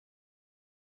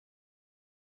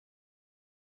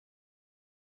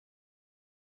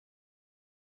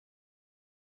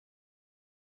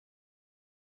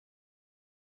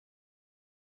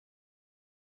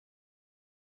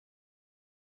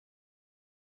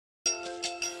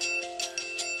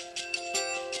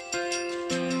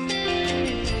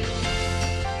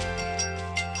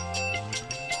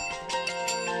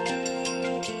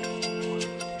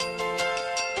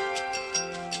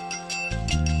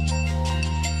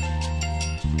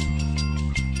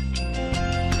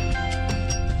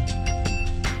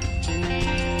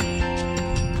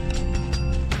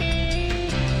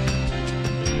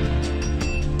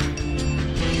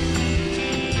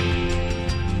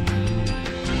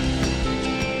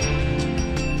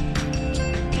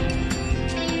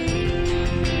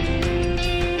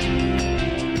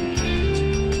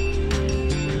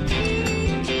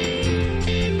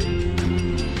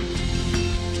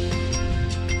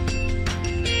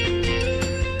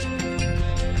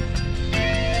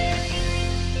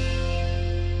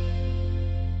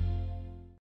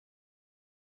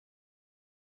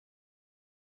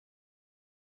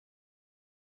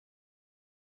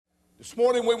This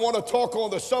morning we want to talk on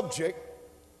the subject,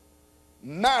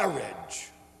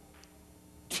 marriage.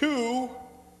 Two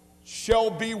shall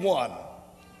be one.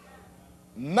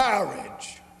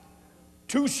 Marriage.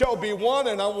 Two shall be one,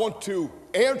 and I want to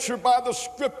answer by the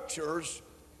scriptures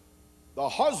the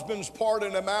husband's part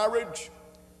in the marriage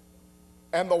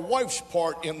and the wife's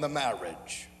part in the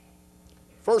marriage.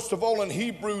 First of all, in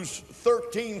Hebrews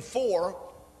 13:4,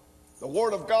 the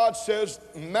Word of God says,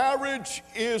 marriage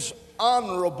is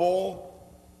honorable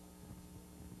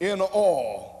in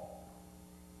all,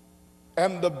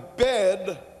 and the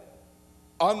bed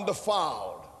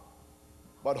undefiled.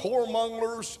 But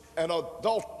whoremongers and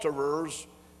adulterers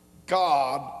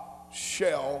God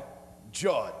shall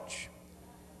judge.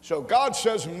 So God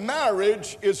says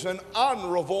marriage is an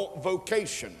honorable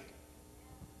vocation.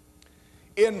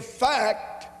 In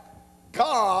fact,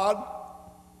 God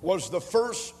was the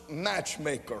first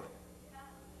matchmaker.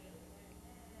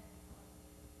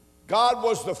 God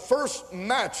was the first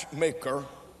matchmaker.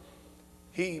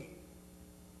 He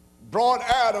brought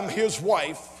Adam his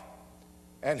wife,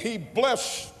 and he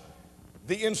blessed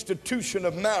the institution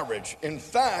of marriage. In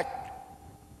fact,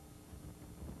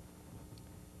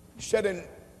 he said in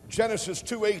Genesis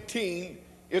 2:18,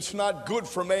 it's not good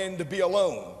for man to be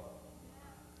alone.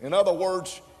 In other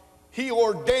words, he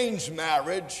ordains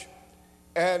marriage,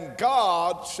 and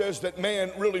God says that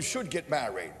man really should get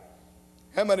married.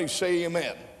 How many say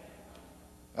amen?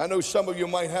 I know some of you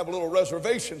might have a little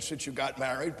reservation since you got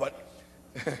married, but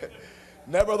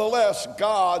nevertheless,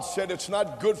 God said it's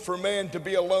not good for man to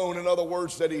be alone. In other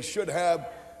words, that he should have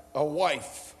a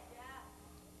wife.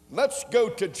 Let's go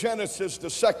to Genesis, the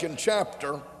 2nd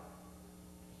chapter,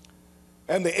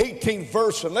 and the 18th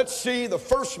verse, and let's see the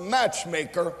first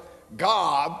matchmaker,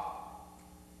 God,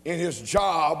 in his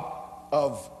job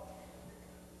of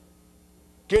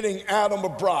getting Adam a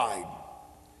bride.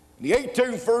 The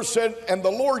 18th verse said, and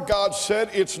the Lord God said,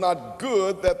 it's not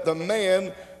good that the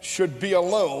man should be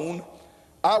alone.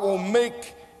 I will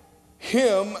make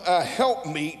him a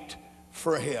helpmeet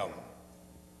for him.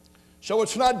 So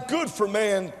it's not good for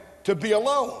man to be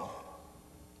alone.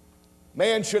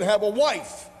 Man should have a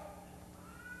wife.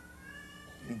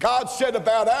 God said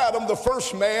about Adam, the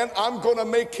first man, I'm going to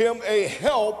make him a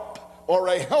help or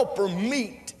a helper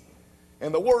meet.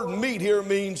 And the word meet here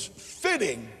means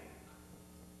fitting,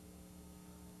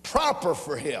 proper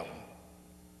for him.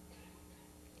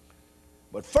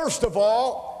 But first of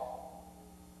all,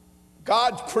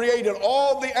 God created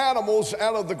all the animals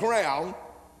out of the ground,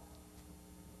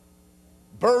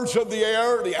 birds of the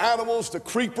air, the animals, the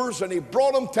creepers, and he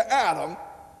brought them to Adam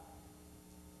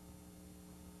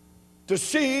to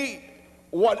see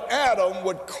what Adam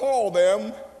would call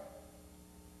them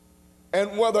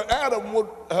and whether Adam would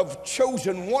have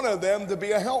chosen one of them to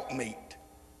be a helpmeet.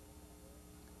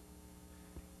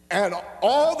 And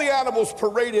all the animals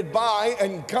paraded by,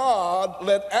 and God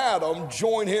let Adam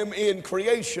join him in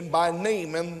creation by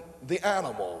naming the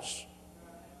animals.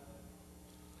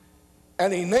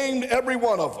 And he named every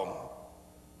one of them.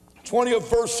 20th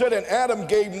verse said, and Adam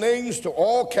gave names to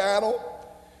all cattle,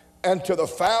 and to the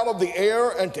fowl of the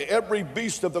air, and to every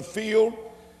beast of the field.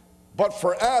 But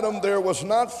for Adam there was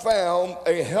not found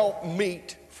a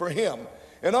helpmeet for him.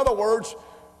 In other words,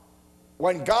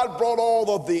 when God brought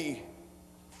all of the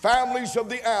families of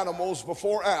the animals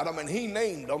before Adam, and he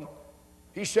named them,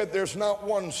 he said, there's not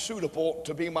one suitable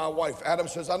to be my wife. Adam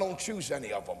says, I don't choose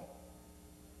any of them.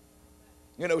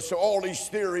 You know, so all these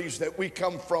theories that we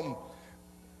come from,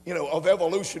 you know, of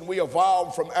evolution, we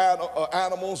evolved from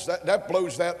animals, that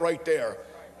blows that right there.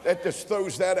 That just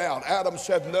throws that out. Adam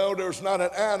said, no, there's not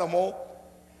an animal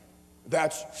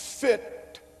that's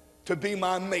fit to be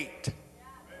my mate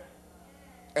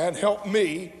and help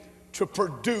me to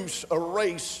produce a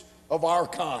race of our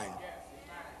kind.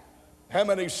 How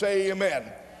many say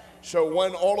amen? So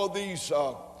when all of these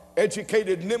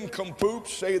educated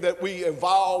nincompoops say that we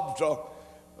evolved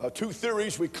two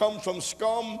theories, we come from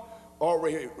scum or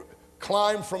we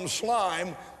climb from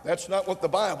slime, that's not what the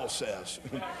Bible says.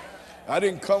 I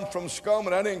didn't come from scum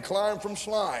and I didn't climb from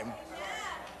slime.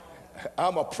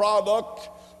 I'm a product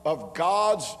of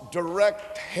God's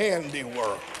direct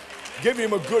handiwork. Give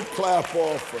him a good clap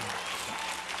offering.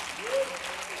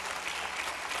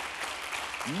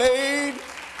 Made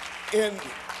in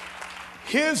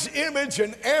his image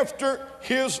and after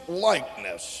his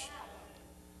likeness.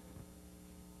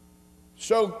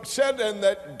 So said then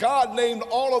that God named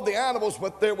all of the animals,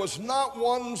 but there was not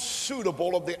one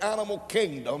suitable of the animal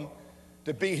kingdom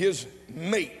to be his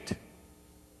mate.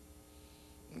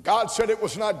 God said it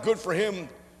was not good for him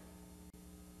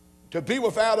to be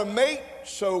without a mate,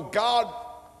 so God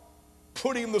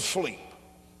put him to sleep.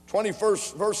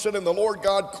 21st verse said, and the Lord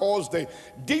God caused a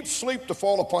deep sleep to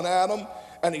fall upon Adam,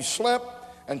 and he slept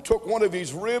and took one of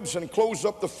his ribs and closed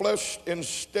up the flesh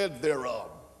instead thereof.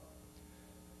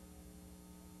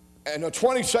 And the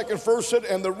 22nd verse said,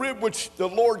 and the rib which the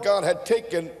Lord God had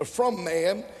taken from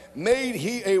man made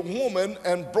he a woman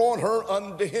and brought her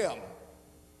unto him.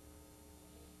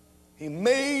 He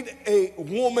made a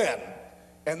woman.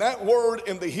 And that word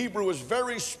in the Hebrew is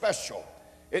very special.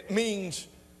 It means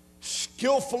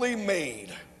skillfully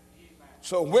made.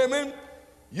 So women,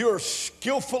 you're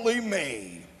skillfully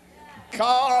made.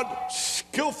 God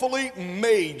skillfully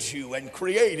made you and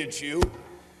created you.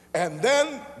 And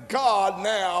then God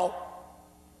now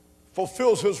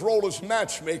fulfills his role as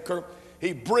matchmaker.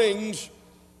 He brings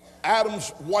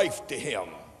Adam's wife to him.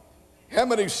 How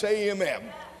many say amen?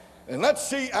 And let's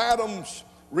see Adam's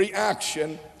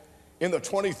reaction in the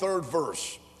 23rd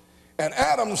verse. And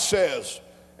Adam says,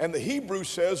 and the Hebrew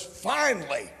says,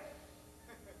 finally.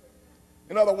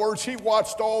 In other words, he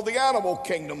watched all the animal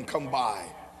kingdom come by.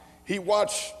 He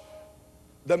watched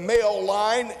the male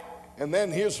line and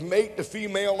then his mate, the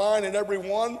female line, and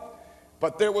everyone.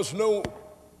 But there was no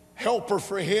helper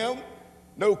for him,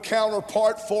 no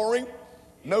counterpart for him,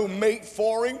 no mate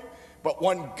for him. But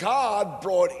when God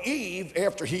brought Eve,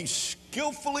 after he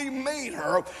skillfully made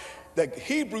her, the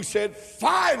Hebrew said,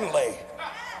 finally,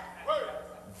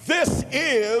 this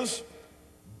is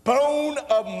bone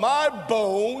of my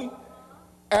bone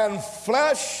and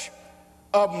flesh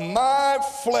of my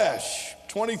flesh.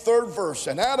 23rd verse.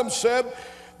 And Adam said,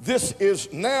 this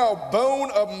is now bone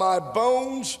of my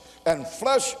bones and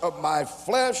flesh of my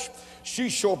flesh. She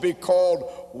shall be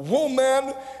called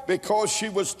woman because she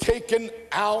was taken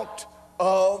out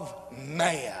of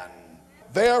man.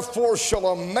 Therefore shall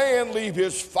a man leave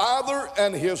his father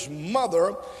and his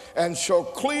mother and shall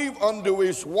cleave unto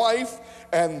his wife,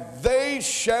 and they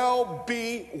shall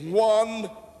be one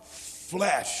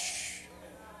flesh.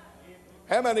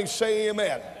 How many say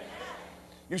amen?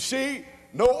 You see,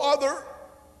 no other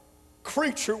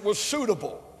creature was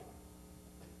suitable.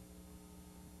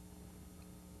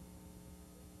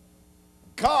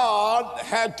 God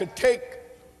had to take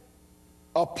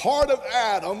a part of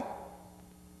Adam,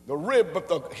 the rib, but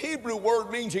the Hebrew word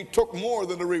means he took more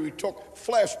than the rib. He took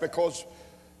flesh, because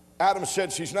Adam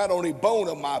said she's not only bone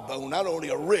of my bone, not only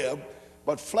a rib,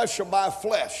 but flesh of my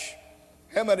flesh.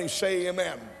 How many say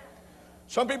amen?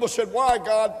 Some people said, why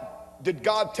did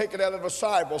God take it out of her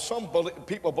side? Well, some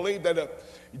people believe that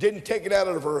he didn't take it out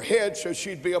of her head so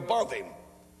she'd be above him.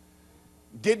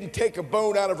 Didn't take a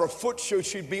bone out of her foot so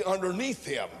she'd be underneath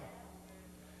him.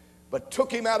 But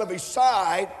took him out of his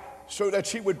side so that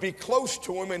she would be close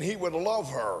to him and he would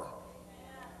love her.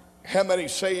 How many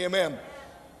say amen?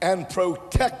 And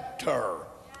protect her.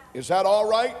 Is that all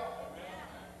right?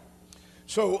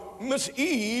 So Miss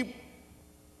Eve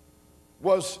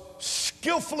was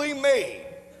skillfully made,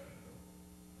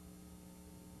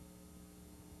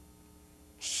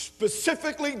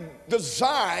 specifically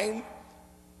designed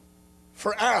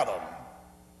for Adam.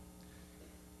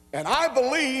 And I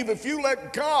believe if you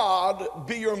let God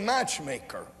be your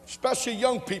matchmaker, especially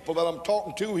young people that I'm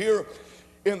talking to here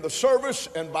in the service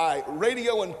and by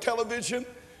radio and television,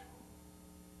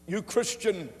 you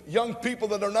Christian young people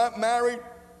that are not married,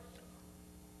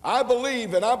 I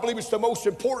believe it's the most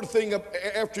important thing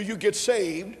after you get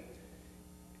saved,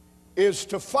 is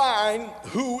to find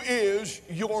who is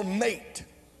your mate.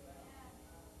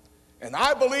 And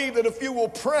I believe that if you will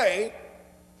pray,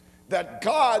 that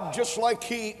God, just like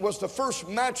he was the first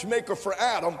matchmaker for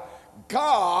Adam,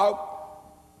 God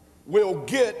will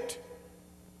get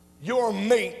your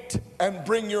mate and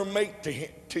bring your mate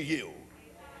to you.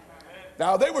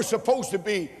 Now, Eve was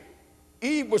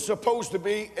supposed to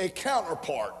be a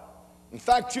counterpart. In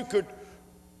fact, you could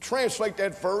translate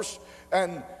that verse,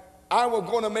 and I was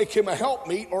going to make him a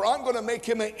helpmeet, or I'm going to make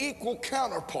him an equal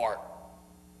counterpart,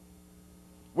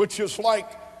 which is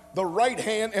like the right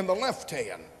hand and the left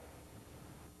hand.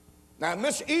 Now,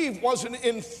 Miss Eve wasn't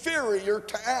inferior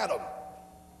to Adam,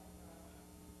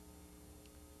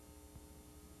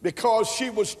 because she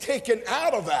was taken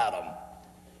out of Adam.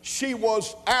 She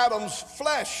was Adam's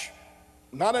flesh,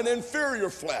 not an inferior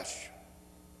flesh.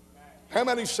 How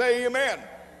many say amen?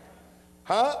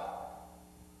 Huh?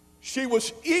 She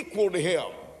was equal to him.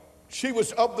 She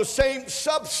was of the same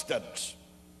substance,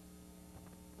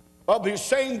 of his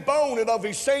same bone and of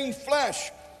his same flesh.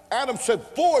 Adam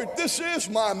said, boy, this is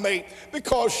my mate,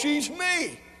 because she's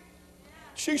me.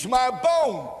 She's my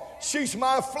bone. She's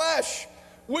my flesh.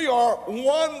 We are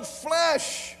one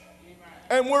flesh,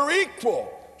 and we're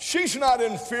equal. She's not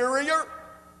inferior.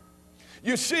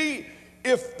 You see,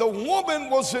 if the woman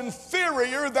was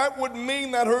inferior, that would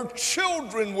mean that her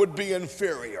children would be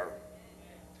inferior.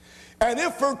 And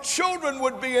if her children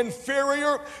would be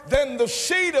inferior, then the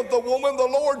seed of the woman, the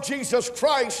Lord Jesus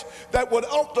Christ, that would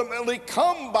ultimately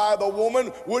come by the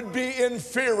woman would be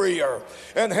inferior.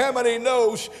 And how many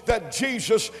knows that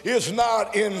Jesus is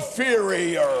not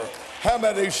inferior? How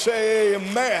many say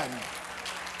amen?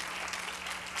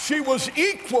 She was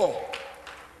equal.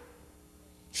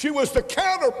 She was the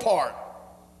counterpart.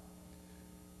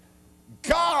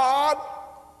 God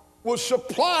was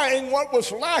supplying what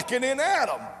was lacking in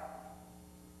Adam.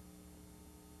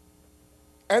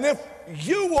 And if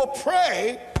you will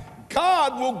pray,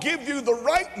 God will give you the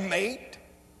right mate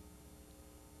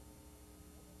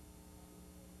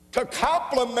to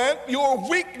complement your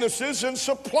weaknesses and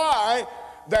supply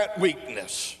that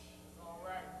weakness.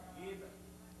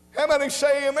 How many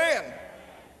say amen?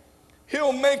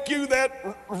 He'll make you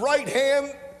that right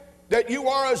hand that you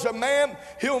are as a man.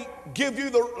 He'll give you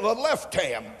the left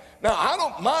hand. Now,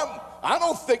 I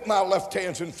don't think my left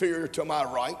hand's inferior to my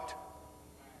right.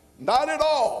 Not at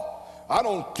all. I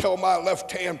don't tell my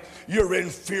left hand, you're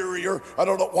inferior. I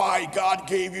don't know why God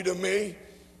gave you to me.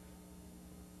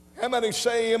 How many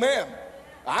say amen?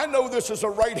 I know this is a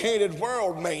right-handed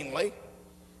world mainly,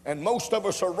 and most of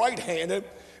us are right-handed,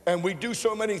 and we do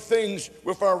so many things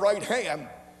with our right hand.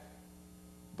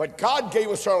 But God gave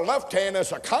us our left hand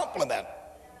as a complement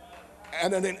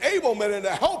and an enablement and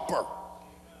a helper.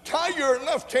 Tie your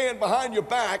left hand behind your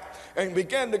back and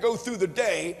begin to go through the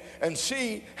day and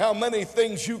see how many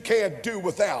things you can't do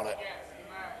without it.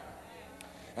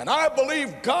 And I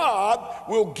believe God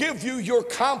will give you your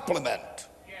complement.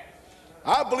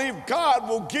 I believe God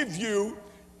will give you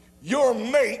your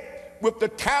mate with the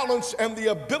talents and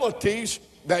the abilities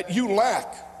that you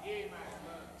lack.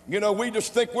 You know, we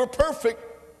just think we're perfect.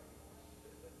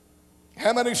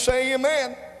 How many say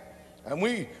amen? And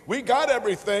we got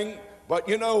everything. But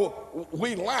you know,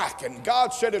 we lack, and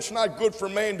God said it's not good for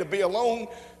man to be alone,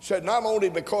 said not only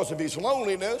because of his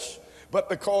loneliness, but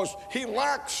because he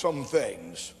lacks some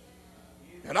things.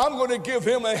 And I'm going to give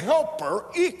him a helper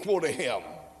equal to him,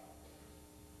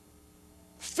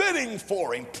 fitting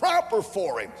for him, proper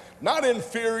for him, not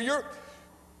inferior,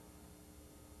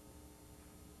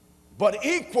 but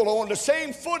equal on the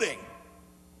same footing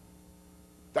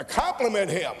to complement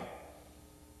him.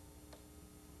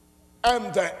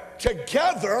 And that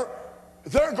together,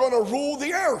 they're going to rule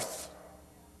the earth.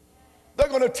 They're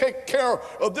going to take care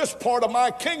of this part of my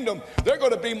kingdom. They're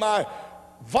going to be my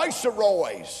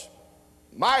viceroys,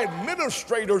 my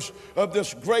administrators of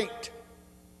this great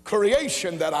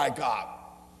creation that I got.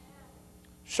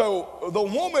 So the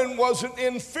woman wasn't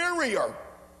inferior.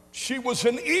 She was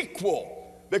an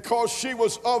equal because she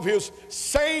was of his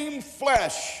same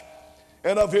flesh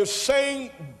and of his same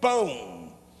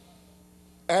bone,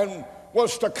 and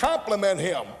was to complement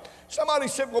him. Somebody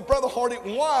said, well, Brother Hardy,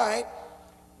 why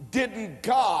didn't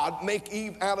God make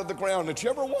Eve out of the ground? Did you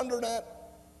ever wonder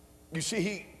that? You see,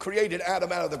 he created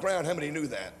Adam out of the ground. How many knew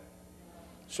that?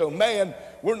 So man,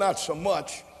 we're not so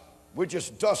much. We're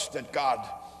just dust that God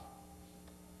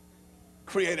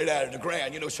created out of the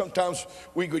ground. You know, sometimes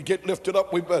we could get lifted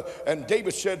up. And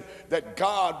David said that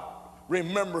God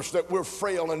remembers that we're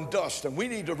frail and dust, and we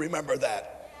need to remember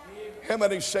that. How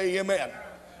many say amen?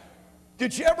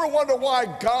 Did you ever wonder why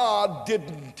God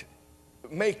didn't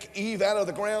make Eve out of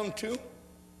the ground too?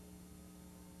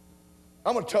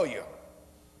 I'm going to tell you.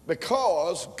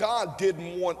 Because God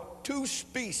didn't want two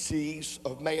species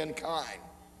of mankind.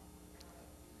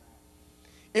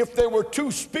 If there were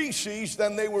two species,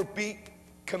 then they would be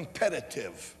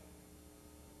competitive.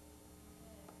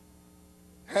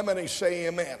 How many say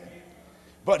amen?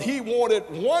 But he wanted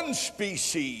one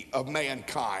species of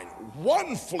mankind,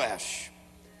 one flesh,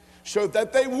 so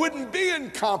that they wouldn't be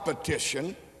in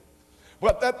competition,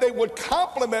 but that they would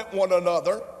complement one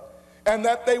another, and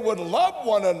that they would love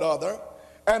one another,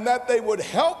 and that they would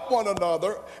help one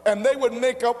another, and they would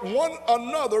make up one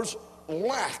another's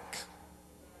lack.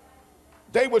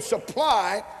 They would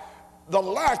supply the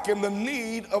lack and the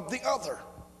need of the other.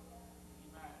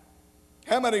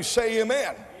 How many say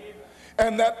amen?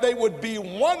 And that they would be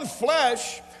one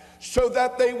flesh, so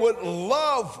that they would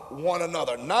love one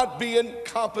another, not be in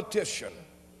competition.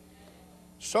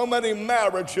 So many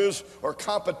marriages are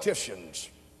competitions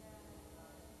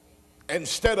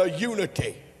instead of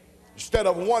unity, instead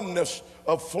of oneness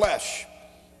of flesh.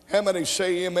 How many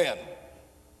say amen?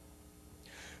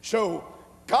 So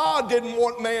God didn't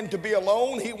want man to be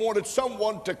alone. He wanted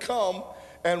someone to come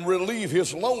and relieve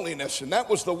his loneliness, and that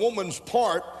was the woman's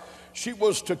part. She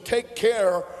was to take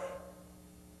care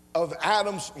of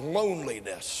Adam's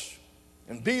loneliness.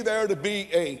 and be there to be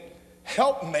a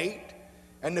helpmate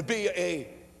and to be a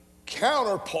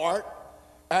counterpart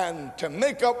and to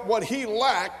make up what he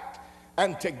lacked,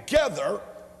 and together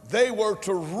they were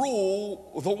to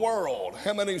rule the world.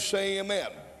 How many say amen?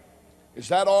 Is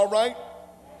that all right?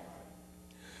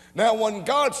 Now, when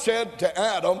God said to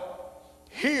Adam,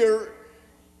 here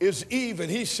is Eve, and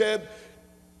he said,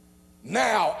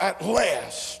 now at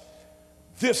last,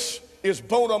 this is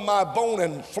bone of my bone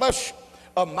and flesh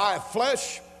of my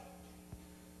flesh.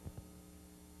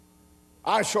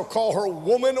 I shall call her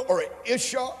woman, or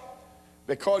Isha,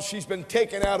 because she's been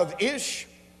taken out of Ish.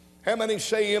 How many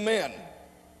say amen?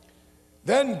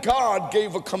 Then God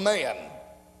gave a command,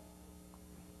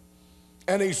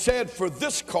 and he said, for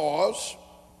this cause,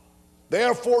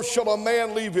 therefore shall a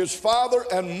man leave his father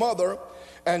and mother,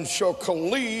 and shall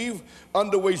cleave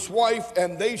unto his wife,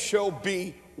 and they shall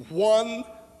be one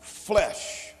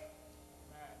flesh.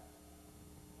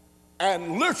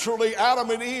 And literally, Adam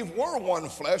and Eve were one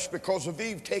flesh because of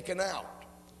Eve taken out.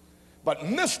 But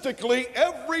mystically,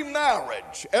 every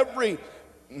marriage, every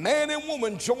man and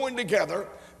woman joined together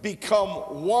become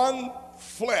one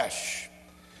flesh.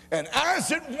 And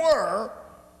as it were,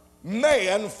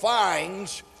 man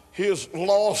finds his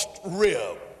lost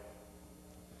rib.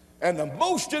 And the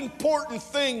most important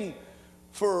thing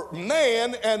for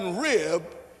man and rib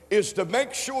is to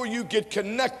make sure you get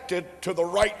connected to the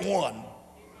right one.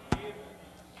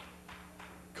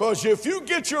 Because if you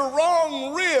get your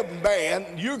wrong rib,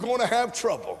 man, you're going to have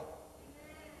trouble.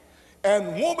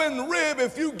 And woman rib,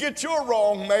 if you get your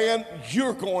wrong man,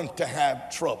 you're going to have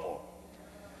trouble.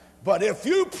 But if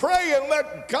you pray and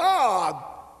let God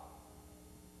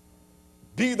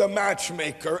be the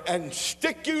matchmaker and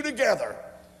stick you together,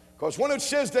 because when it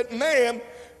says that man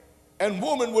and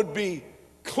woman would be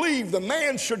cleaved, the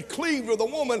man should cleave to the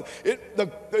woman,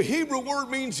 the Hebrew word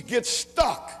means get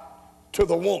stuck to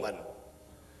the woman.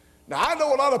 Now, I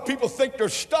know a lot of people think they're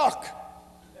stuck,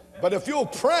 but if you'll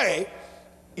pray,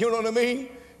 you know what I mean?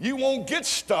 You won't get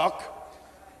stuck,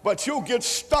 but you'll get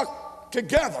stuck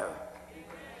together.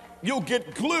 You'll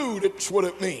get glued, it's what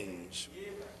it means.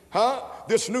 Huh?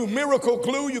 This new miracle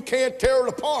glue, you can't tear it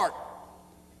apart.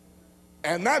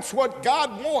 And that's what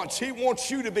God wants. He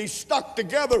wants you to be stuck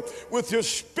together with his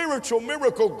spiritual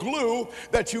miracle glue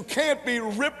that you can't be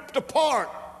ripped apart.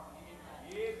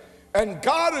 And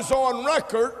God is on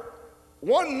record,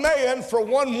 one man for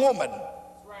one woman.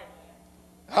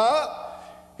 Huh?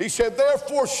 He said,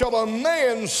 therefore shall a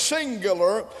man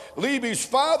singular leave his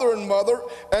father and mother,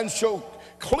 and shall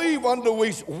cleave unto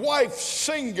his wife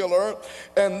singular,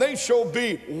 and they shall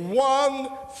be one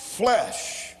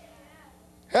flesh.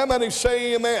 How many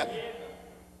say amen?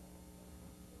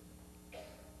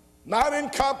 Not in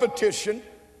competition,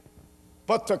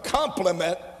 but to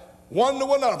complement one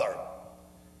to another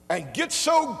and get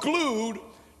so glued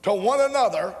to one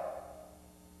another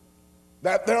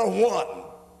that they're one.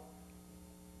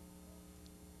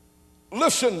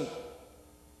 Listen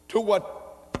to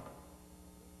what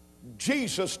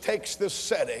Jesus takes this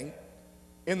setting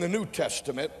in the New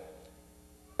Testament,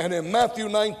 and in Matthew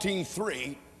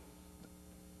 19:3,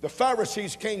 the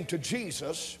Pharisees came to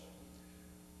Jesus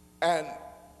and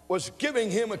was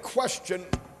giving him a question,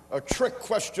 a trick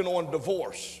question on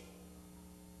divorce.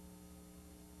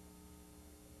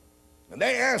 And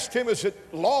they asked him, is it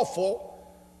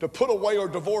lawful to put away or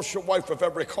divorce your wife of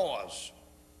every cause?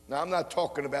 Now, I'm not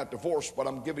talking about divorce, but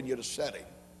I'm giving you the setting.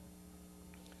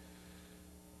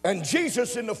 And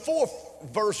Jesus, in the 4th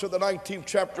verse of the 19th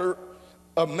chapter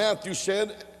of Matthew,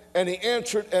 said, and he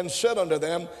answered and said unto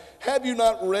them, have you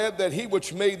not read that he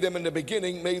which made them in the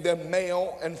beginning made them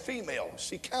male and female?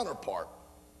 See, counterpart.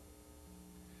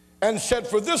 And said,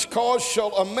 for this cause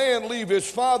shall a man leave his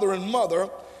father and mother,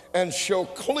 and shall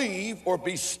cleave or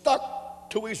be stuck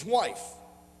to his wife.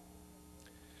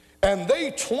 And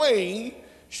they twain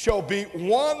shall be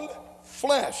one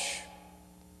flesh.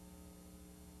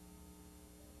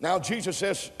 Now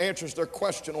Jesus answers their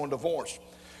question on divorce.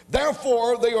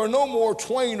 Therefore they are no more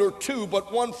twain or two,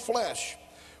 but one flesh.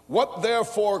 What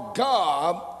therefore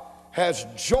God has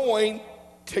joined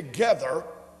together,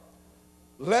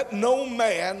 let no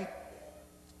man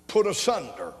put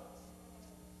asunder.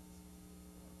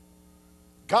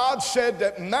 God said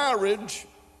that marriage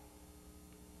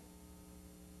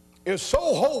is so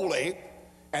holy,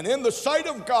 and in the sight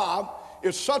of God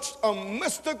is such a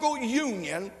mystical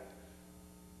union,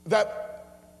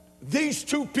 that these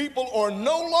two people are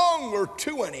no longer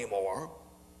two anymore,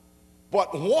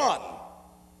 but one.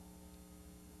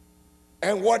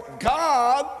 And what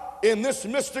God in this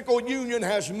mystical union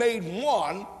has made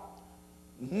one,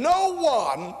 no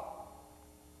one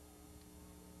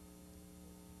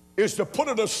is to put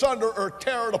it asunder or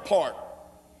tear it apart.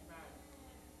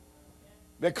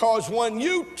 Because when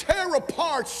you tear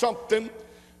apart something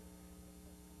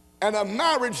and a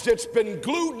marriage that's been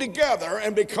glued together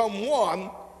and become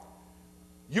one,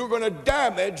 you're going to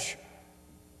damage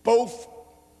both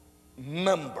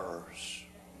members.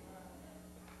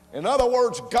 In other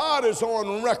words, God is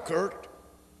on record,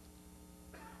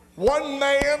 one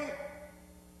man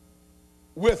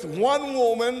with one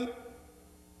woman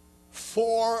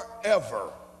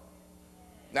forever.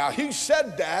 Now, he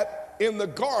said that in the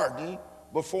garden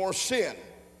before sin.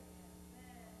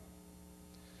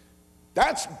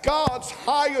 That's God's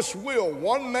highest will,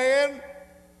 one man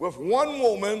with one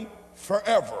woman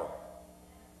forever.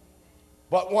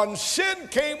 But when sin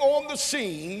came on the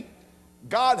scene,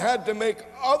 God had to make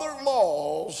other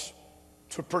laws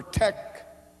to protect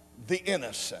the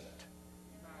innocent.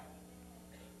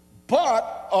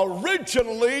 But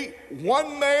originally,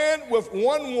 one man with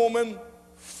one woman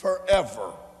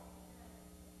forever.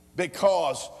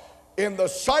 Because in the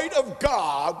sight of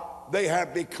God, they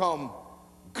have become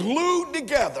glued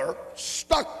together,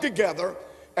 stuck together,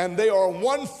 and they are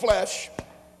one flesh.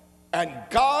 And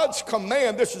God's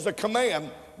command, this is a command,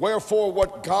 wherefore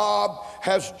what God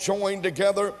has joined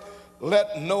together,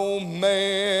 let no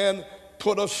man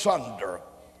put asunder.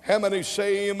 How many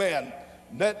say amen?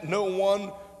 Let no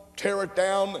one tear it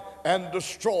down and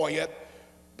destroy it,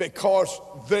 because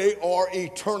they are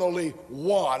eternally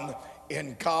one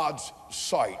in God's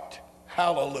sight.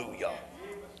 Hallelujah.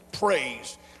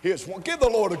 Praise his one. Give the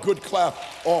Lord a good clap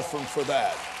offering for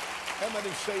that. How many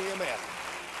say amen?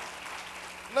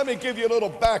 Let me give you a little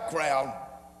background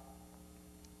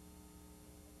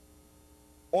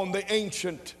on the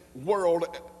ancient world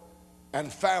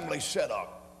and family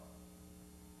setup.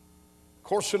 Of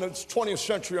course, in its 20th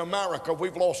century America,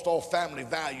 we've lost all family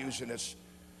values, and it's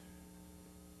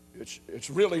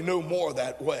really no more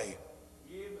that way.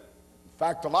 In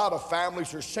fact, a lot of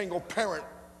families are single parent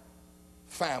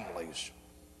families.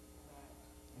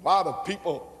 A lot of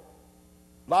people,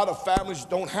 a lot of families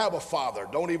don't have a father,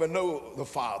 don't even know the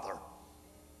father.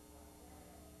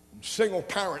 Single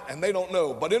parent, and they don't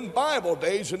know. But in Bible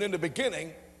days and in the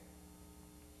beginning,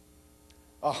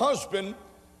 a husband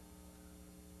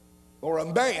or a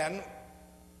man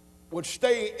would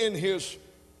stay in his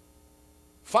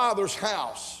father's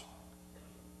house.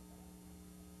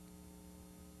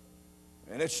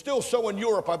 And it's still so in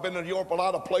Europe. I've been in Europe a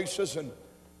lot of places, and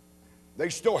they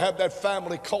still have that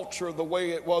family culture the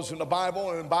way it was in the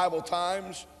Bible and in Bible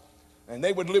times. And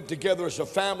they would live together as a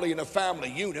family in a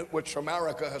family unit, which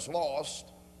America has lost.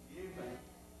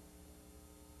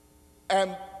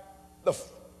 And the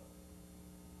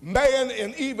man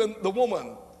and even the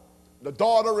woman, the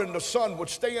daughter and the son, would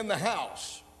stay in the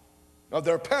house of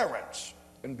their parents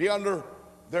and be under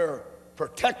their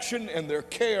protection and their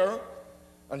care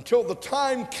until the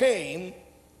time came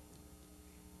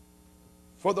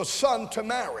for the son to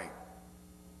marry.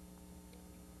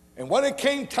 And when it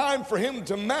came time for him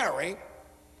to marry,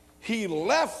 he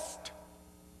left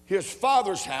his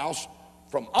father's house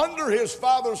from under his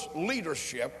father's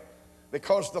leadership,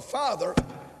 because the father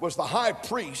was the high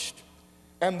priest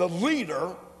and the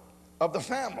leader of the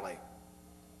family.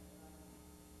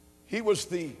 He was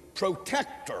the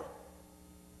protector,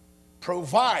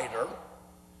 provider,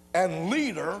 and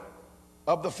leader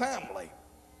of the family.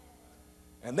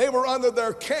 And they were under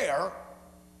their care,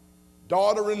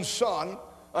 daughter and son,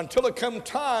 until it came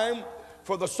time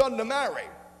for the son to marry.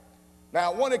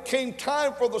 Now, when it came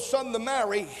time for the son to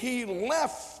marry, he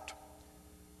left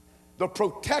the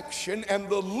protection and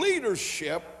the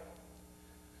leadership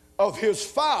of his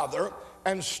father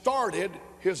and started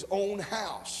his own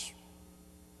house.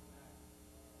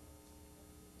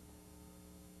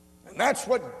 And that's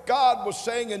what God was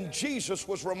saying, and Jesus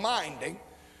was reminding,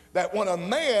 that when a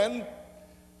man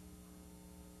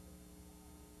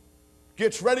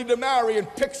gets ready to marry and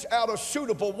picks out a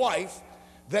suitable wife,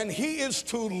 then he is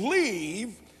to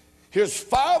leave his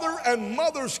father and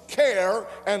mother's care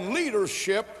and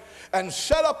leadership and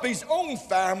set up his own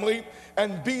family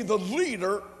and be the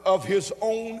leader of his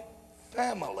own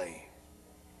family.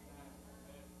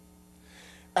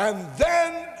 And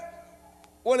then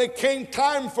when it came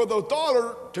time for the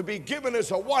daughter to be given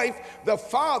as a wife, the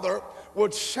father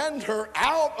would send her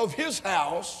out of his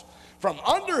house, from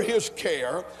under his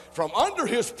care, from under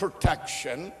his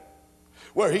protection,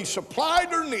 where he supplied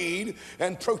her need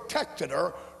and protected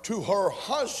her, to her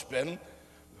husband,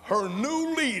 her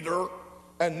new leader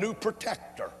and new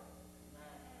protector.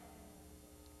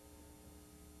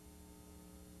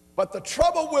 But the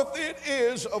trouble with it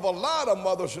is, of a lot of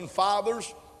mothers and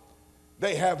fathers,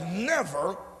 they have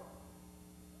never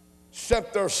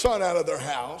sent their son out of their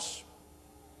house,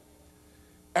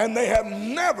 and they have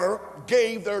never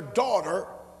gave their daughter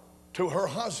to her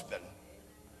husband.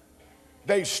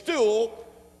 They still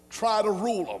try to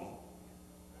rule them.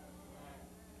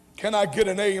 Can I get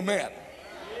an amen?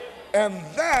 And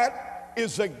that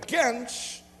is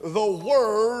against the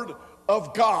word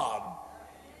of God.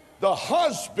 The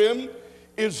husband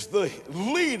is the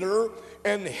leader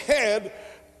and head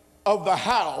of the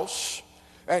house,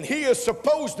 and he is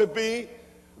supposed to be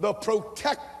the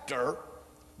protector,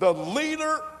 the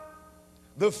leader,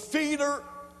 the feeder,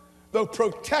 the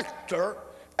protector,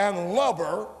 and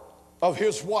lover of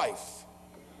his wife.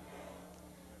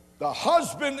 The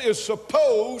husband is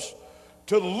supposed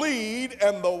to lead,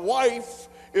 and the wife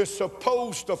is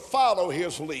supposed to follow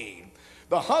his lead.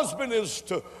 The husband is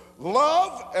to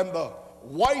love, and the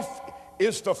wife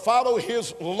is to follow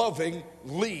his loving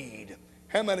lead.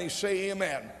 How many say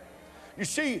amen? You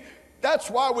see, that's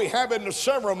why we have in the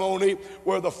ceremony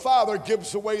where the father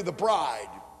gives away the bride.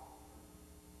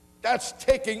 That's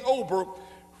taking over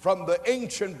from the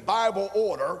ancient Bible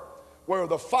order where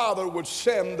the father would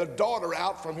send the daughter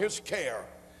out from his care.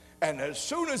 And as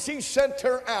soon as he sent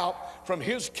her out from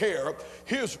his care,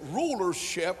 his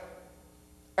rulership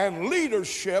and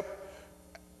leadership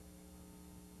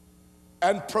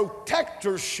and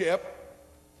protectorship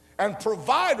and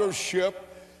providership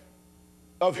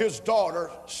of his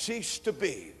daughter ceased to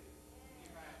be.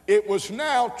 It was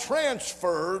now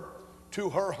transferred to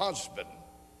her husband.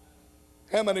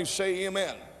 How many say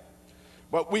amen?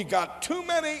 But we got too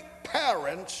many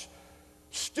parents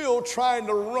still trying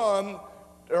to run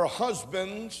their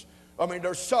sons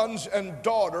and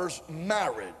daughters'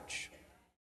 marriage.